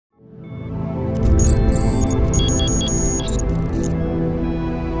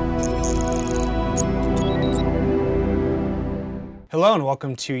Hello and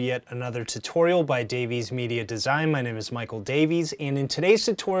welcome to yet another tutorial by Davies Media Design. My name is Michael Davies, and in today's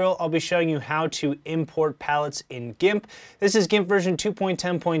tutorial I'll be showing you how to import palettes in GIMP. This is GIMP version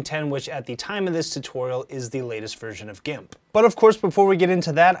 2.10.10, which at the time of this tutorial is the latest version of GIMP. But of course, before we get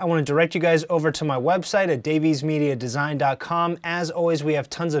into that, I want to direct you guys over to my website at daviesmediadesign.com. As always, we have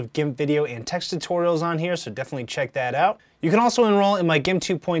tons of GIMP video and text tutorials on here, so definitely check that out. You can also enroll in my GIMP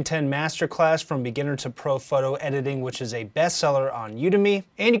 2.10 masterclass from beginner to pro photo editing, which is a bestseller on Udemy.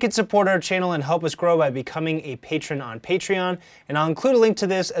 And you can support our channel and help us grow by becoming a patron on Patreon. And I'll include a link to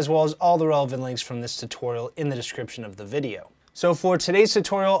this as well as all the relevant links from this tutorial in the description of the video. So for today's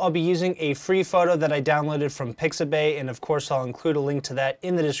tutorial, I'll be using a free photo that I downloaded from Pixabay, and of course I'll include a link to that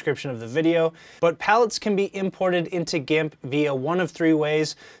in the description of the video. But palettes can be imported into GIMP via one of three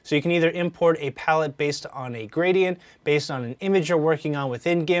ways. So you can either import a palette based on a gradient, based on an image you're working on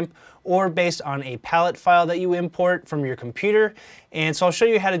within GIMP, or based on a palette file that you import from your computer. And so I'll show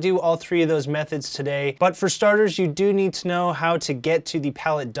you how to do all three of those methods today. But for starters, you do need to know how to get to the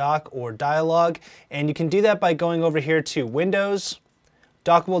palette dock or dialog. And you can do that by going over here to Windows,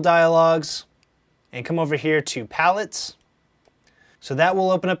 Dockable Dialogs, and come over here to Palettes. So that will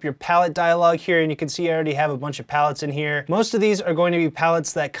open up your palette dialog here, and you can see I already have a bunch of palettes in here. Most of these are going to be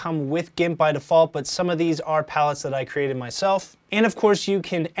palettes that come with GIMP by default, but some of these are palettes that I created myself. And of course, you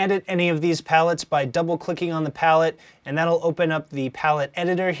can edit any of these palettes by double-clicking on the palette, and that'll open up the palette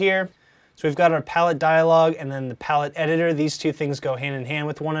editor here. So we've got our palette dialog and then the palette editor. These two things go hand in hand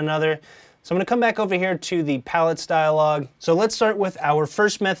with one another. So I'm going to come back over here to the palettes dialog. So let's start with our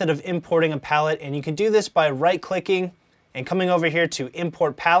first method of importing a palette, and you can do this by right-clicking and coming over here to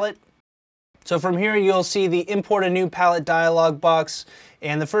Import Palette. So from here you'll see the Import a New Palette dialog box,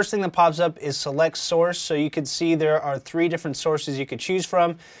 and the first thing that pops up is Select Source. So you can see there are three different sources you could choose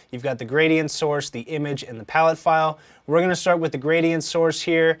from. You've got the gradient source, the image, and the palette file. We're going to start with the gradient source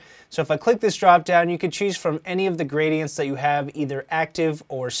here. So if I click this drop down, you can choose from any of the gradients that you have either active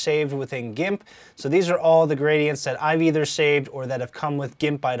or saved within GIMP. So these are all the gradients that I've either saved or that have come with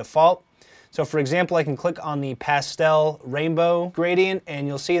GIMP by default. So for example, I can click on the pastel rainbow gradient, and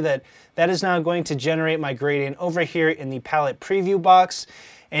you'll see that that is now going to generate my gradient over here in the palette preview box.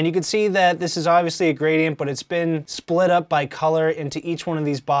 And you can see that this is obviously a gradient, but it's been split up by color into each one of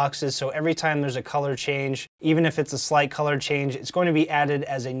these boxes. So every time there's a color change, even if it's a slight color change, it's going to be added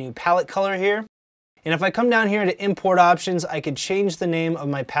as a new palette color here. And if I come down here to import options, I could change the name of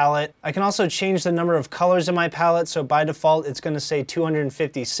my palette. I can also change the number of colors in my palette. So by default, it's going to say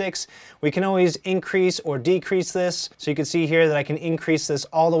 256. We can always increase or decrease this. So you can see here that I can increase this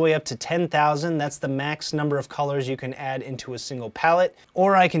all the way up to 10,000. That's the max number of colors you can add into a single palette.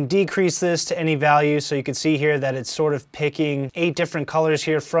 Or I can decrease this to any value. So you can see here that it's sort of picking 8 different colors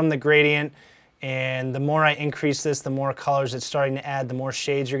here from the gradient. And the more I increase this, the more colors it's starting to add, the more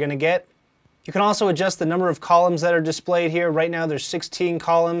shades you're going to get. You can also adjust the number of columns that are displayed here. Right now there's 16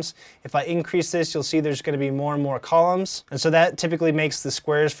 columns. If I increase this, you'll see there's going to be more and more columns. And so that typically makes the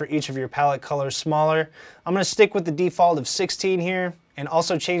squares for each of your palette colors smaller. I'm going to stick with the default of 16 here and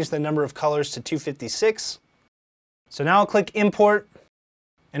also change the number of colors to 256. So now I'll click Import.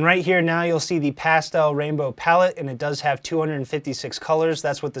 And right here now you'll see the pastel rainbow palette, and it does have 256 colors.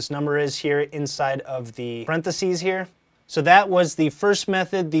 That's what this number is here inside of the parentheses here. So that was the first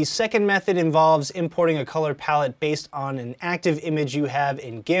method. The second method involves importing a color palette based on an active image you have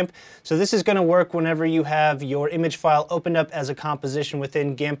in GIMP. So this is going to work whenever you have your image file opened up as a composition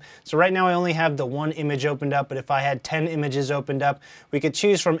within GIMP. So right now I only have the one image opened up, but if I had 10 images opened up, we could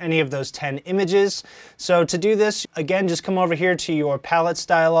choose from any of those 10 images. So to do this, again, just come over here to your palettes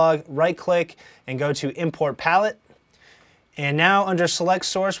dialog, right click, and go to Import Palette. And now under Select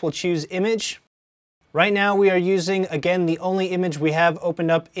Source, we'll choose Image. Right now we are using, again, the only image we have opened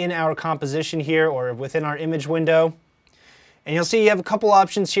up in our composition here or within our image window. And you'll see you have a couple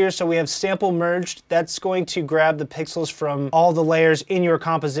options here. So we have Sample Merged. That's going to grab the pixels from all the layers in your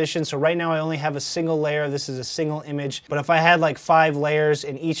composition. So right now I only have a single layer. This is a single image. But if I had like 5 layers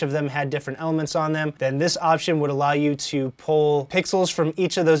and each of them had different elements on them, then this option would allow you to pull pixels from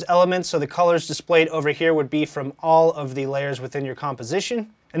each of those elements. So the colors displayed over here would be from all of the layers within your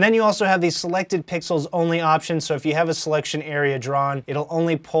composition. And then you also have the selected pixels only option. So if you have a selection area drawn, it'll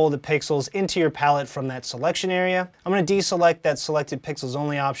only pull the pixels into your palette from that selection area. I'm going to deselect that selected pixels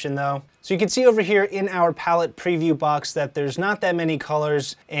only option though. So you can see over here in our palette preview box that there's not that many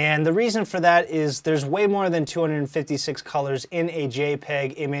colors. And the reason for that is there's way more than 256 colors in a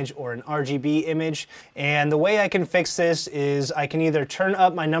JPEG image or an RGB image. And the way I can fix this is I can either turn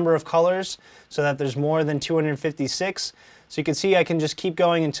up my number of colors so that there's more than 256. So you can see I can just keep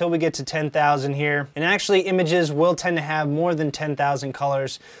going until we get to 10,000 here. And actually images will tend to have more than 10,000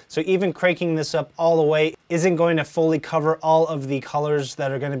 colors. So even cranking this up all the way isn't going to fully cover all of the colors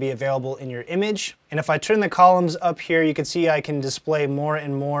that are going to be available in your image. And if I turn the columns up here, you can see I can display more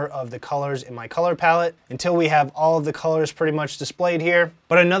and more of the colors in my color palette until we have all of the colors pretty much displayed here.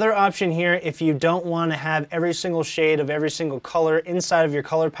 But another option here, if you don't want to have every single shade of every single color inside of your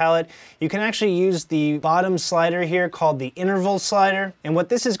color palette, you can actually use the bottom slider here called the interval slider. And what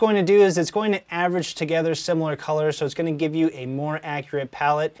this is going to do is it's going to average together similar colors, so it's going to give you a more accurate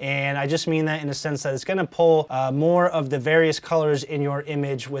palette. And I just mean that in a sense that it's going to pull more of the various colors in your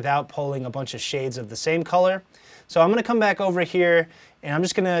image without pulling a bunch of shades of the same color. So I'm going to come back over here and I'm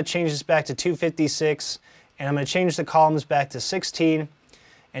just going to change this back to 256, and I'm going to change the columns back to 16.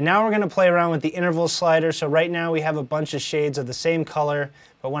 And now we're going to play around with the interval slider. So right now we have a bunch of shades of the same color,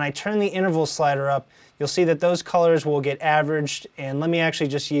 but when I turn the interval slider up, you'll see that those colors will get averaged. And let me actually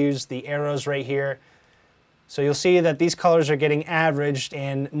just use the arrows right here. So you'll see that these colors are getting averaged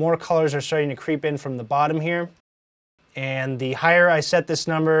and more colors are starting to creep in from the bottom here. And the higher I set this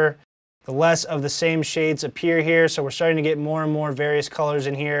number, the less of the same shades appear here. So we're starting to get more and more various colors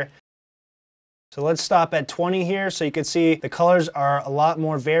in here. So let's stop at 20 here, so you can see the colors are a lot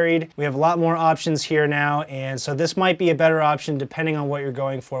more varied. We have a lot more options here now, and so this might be a better option depending on what you're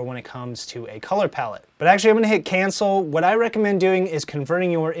going for when it comes to a color palette. But actually I'm going to hit cancel. What I recommend doing is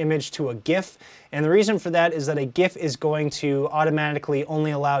converting your image to a GIF, and the reason for that is that a GIF is going to automatically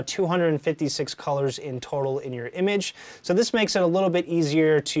only allow 256 colors in total in your image. So this makes it a little bit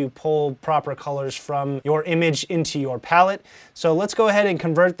easier to pull proper colors from your image into your palette. So let's go ahead and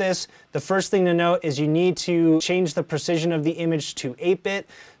convert this. The first thing to note is you need to change the precision of the image to 8-bit.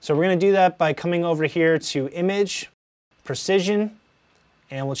 So we're going to do that by coming over here to Image, Precision,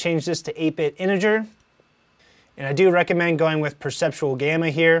 and we'll change this to 8-bit integer. And I do recommend going with perceptual gamma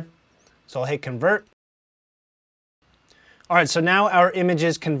here. So I'll hit convert. All right, so now our image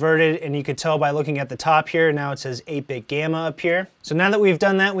is converted, and you can tell by looking at the top here, now it says 8-bit gamma up here. So now that we've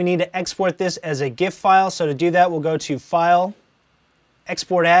done that, we need to export this as a GIF file. So to do that, we'll go to File,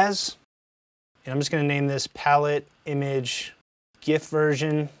 Export As, and I'm just going to name this Palette Image GIF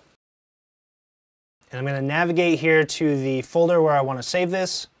version. And I'm going to navigate here to the folder where I want to save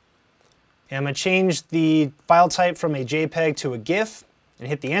this. And I'm going to change the file type from a JPEG to a GIF and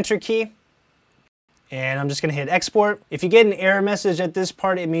hit the Enter key. And I'm just going to hit export. If you get an error message at this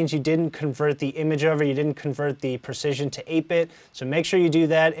part, it means you didn't convert the image over, you didn't convert the precision to 8-bit. So make sure you do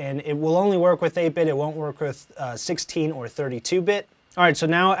that, and it will only work with 8-bit, it won't work with 16 or 32-bit. All right, so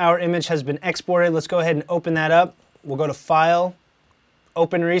now our image has been exported. Let's go ahead and open that up. We'll go to File,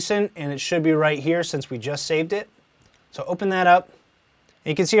 Open Recent, and it should be right here since we just saved it. So open that up.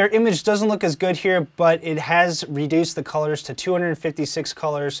 You can see our image doesn't look as good here, but it has reduced the colors to 256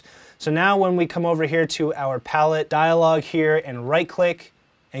 colors. So now when we come over here to our palette dialog here and right click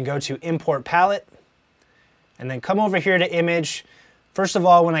and go to Import Palette, and then come over here to Image. First of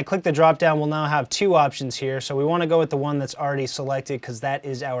all, when I click the drop down, we'll now have two options here. So we want to go with the one that's already selected because that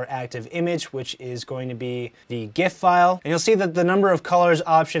is our active image, which is going to be the GIF file. And you'll see that the number of colors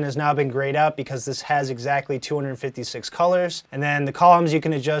option has now been grayed out because this has exactly 256 colors. And then the columns you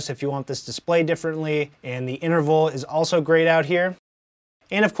can adjust if you want this displayed differently. And the interval is also grayed out here.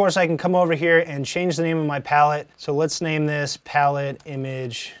 And of course, I can come over here and change the name of my palette. So let's name this Palette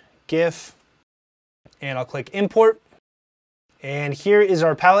Image GIF. And I'll click Import. And here is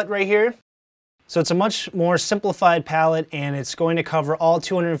our palette right here. So it's a much more simplified palette, and it's going to cover all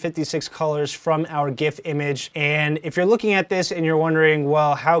 256 colors from our GIF image. And if you're looking at this and you're wondering,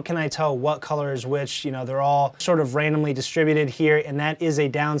 well, how can I tell what color is which? You know, they're all sort of randomly distributed here, and that is a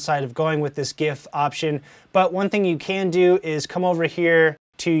downside of going with this GIF option. But one thing you can do is come over here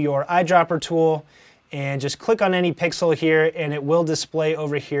to your eyedropper tool and just click on any pixel here, and it will display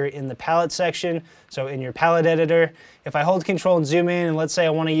over here in the palette section. So in your palette editor, if I hold Control and zoom in, and let's say I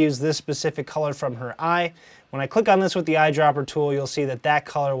want to use this specific color from her eye, when I click on this with the eyedropper tool, you'll see that that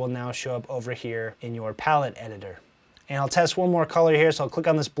color will now show up over here in your palette editor. And I'll test one more color here, so I'll click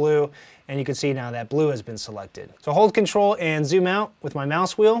on this blue, and you can see now that blue has been selected. So hold Control and zoom out with my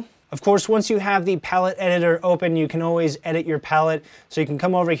mouse wheel. Of course, once you have the palette editor open, you can always edit your palette. So you can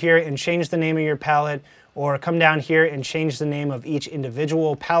come over here and change the name of your palette, or come down here and change the name of each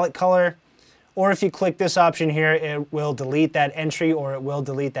individual palette color. Or if you click this option here, it will delete that entry, or it will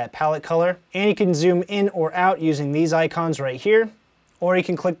delete that palette color. And you can zoom in or out using these icons right here. Or you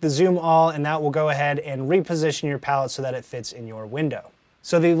can click the zoom all, and that will go ahead and reposition your palette so that it fits in your window.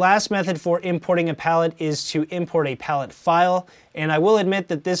 So the last method for importing a palette is to import a palette file, and I will admit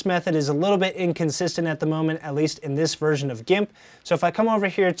that this method is a little bit inconsistent at the moment, at least in this version of GIMP. So if I come over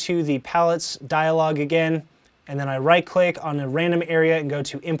here to the palettes dialog again, and then I right click on a random area and go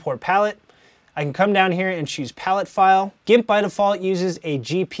to import palette, I can come down here and choose palette file. GIMP by default uses a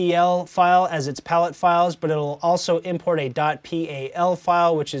GPL file as its palette files, but it'll also import a .pal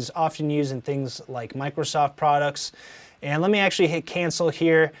file, which is often used in things like Microsoft products. And let me actually hit cancel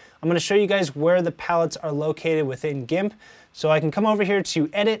here. I'm going to show you guys where the palettes are located within GIMP. So I can come over here to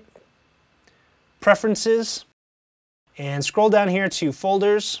Edit, Preferences, and scroll down here to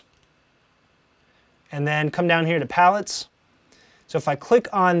Folders, and then come down here to Palettes. So if I click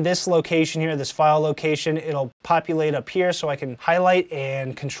on this location here, this file location, it'll populate up here so I can highlight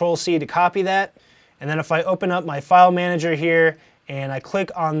and Control-C to copy that. And then if I open up my file manager here and I click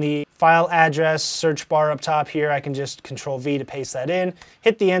on the file address search bar up top here, I can just Control-V to paste that in,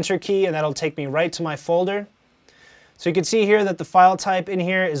 hit the Enter key, and that'll take me right to my folder. So you can see here that the file type in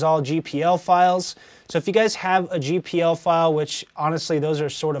here is all GPL files. So if you guys have a GPL file, which honestly those are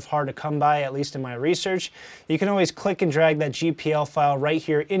sort of hard to come by, at least in my research, you can always click and drag that GPL file right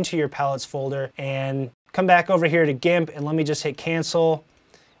here into your palettes folder and come back over here to GIMP, and let me just hit cancel.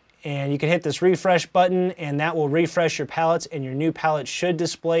 And you can hit this refresh button and that will refresh your palettes, and your new palette should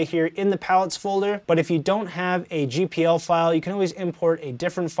display here in the palettes folder. But if you don't have a GPL file, you can always import a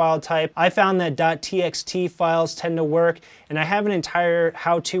different file type. I found that .txt files tend to work, and I have an entire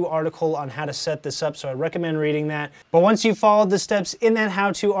how-to article on how to set this up, so I recommend reading that. But once you've followed the steps in that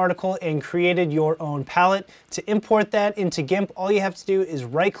how-to article and created your own palette, to import that into GIMP, all you have to do is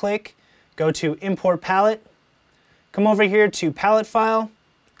right click, go to import palette, come over here to palette file,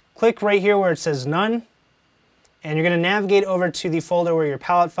 click right here where it says none, and you're going to navigate over to the folder where your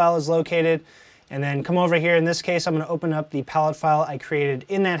palette file is located, and then come over here. In this case, I'm going to open up the palette file I created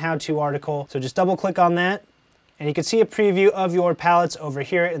in that how-to article. So just double click on that, and you can see a preview of your palettes over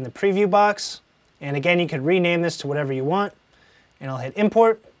here in the preview box. And again, you could rename this to whatever you want, and I'll hit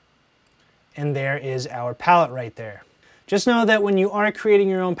import, and there is our palette right there. Just know that when you are creating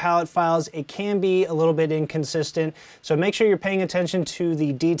your own palette files, it can be a little bit inconsistent. So make sure you're paying attention to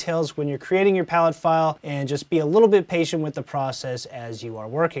the details when you're creating your palette file, and just be a little bit patient with the process as you are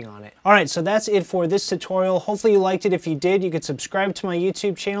working on it. All right, so that's it for this tutorial. Hopefully you liked it. If you did, you could subscribe to my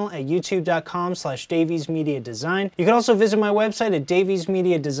YouTube channel at youtube.com/daviesmediadesign. You can also visit my website at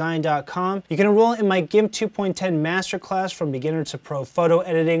daviesmediadesign.com. You can enroll in my GIMP 2.10 masterclass from beginner to pro photo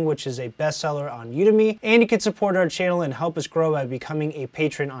editing, which is a bestseller on Udemy. And you can support our channel and help us grow by becoming a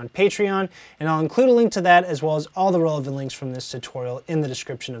patron on Patreon, and I'll include a link to that as well as all the relevant links from this tutorial in the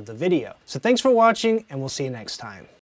description of the video. So thanks for watching, and we'll see you next time.